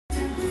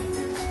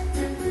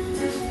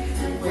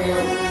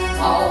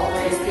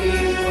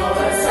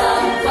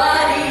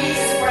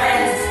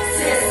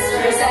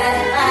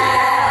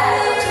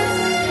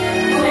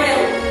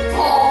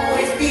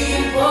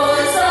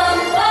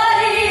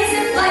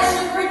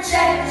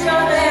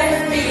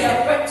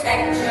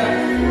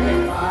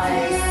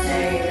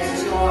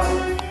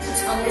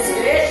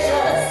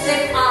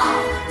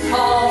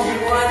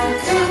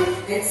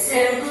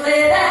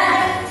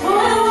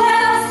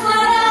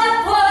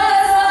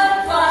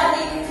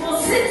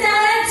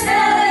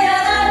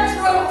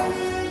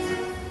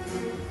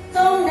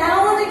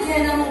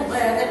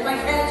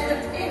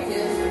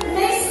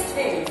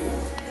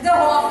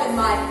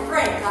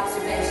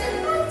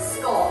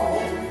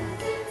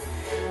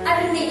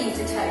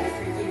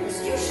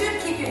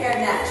hair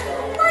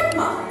natural, like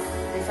mine.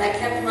 If I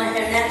kept my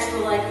hair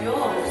natural like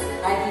yours,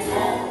 I'd be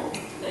bald.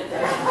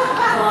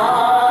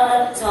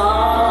 But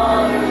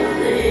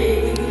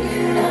darling,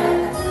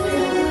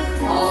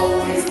 we'll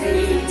always be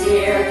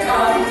dear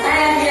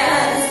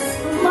companions.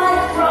 My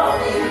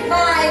crony,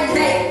 My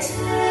mate.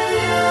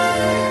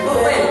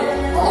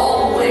 will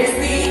always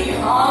be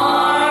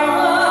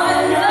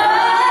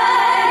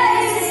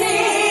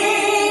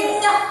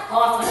harmonizing.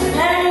 Often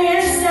many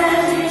and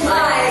Sandy,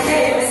 my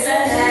name is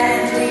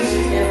Andy.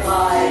 If I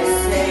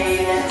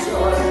say that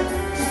your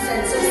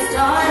sense of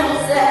style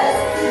says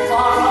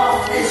far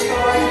off as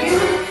your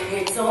youth,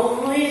 it's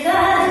only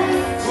then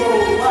who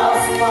will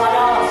spot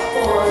off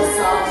for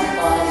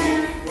somebody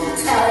will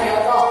tell you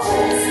the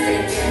whole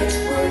stinking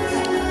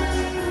truth.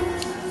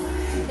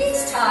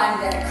 Each time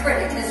that a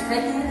critic has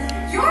written,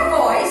 your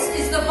voice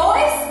is the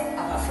voice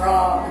of a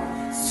frog.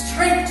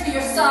 Straight to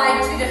your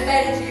side to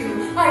defend you,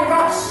 I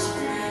rush.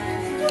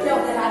 You know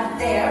that I'm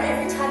there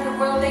every time the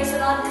world makes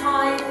an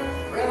unkind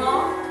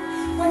remark.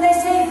 When they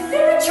say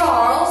Vera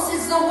Charles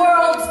is the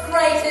world's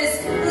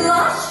greatest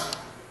lush,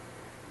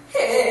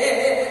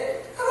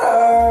 it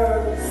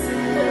hurts.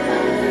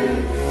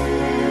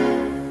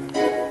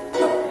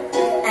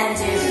 And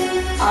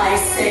if I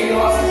say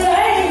your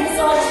fangs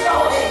are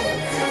showing,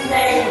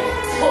 name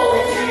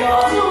pulling through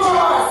your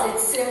claws,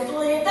 it's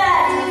simply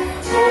that.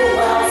 Who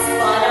will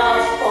spot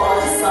out for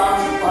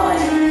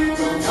somebody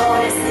will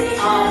notice the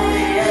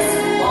obvious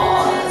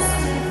flaws.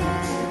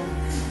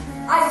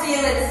 I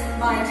feel it's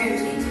my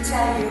duty to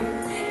tell you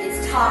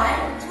it's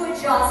time to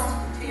adjust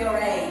to your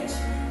age.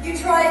 You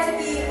tried to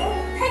be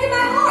peg in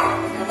my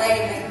heart in the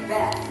Lady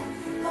Macbeth.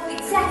 But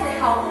exactly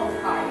how old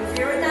are you,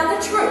 Vera? Now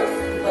the truth.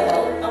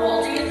 Well, how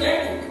old do you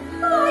think?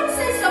 Oh, I'd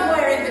say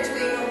somewhere in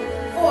between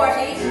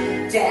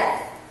 40,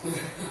 death,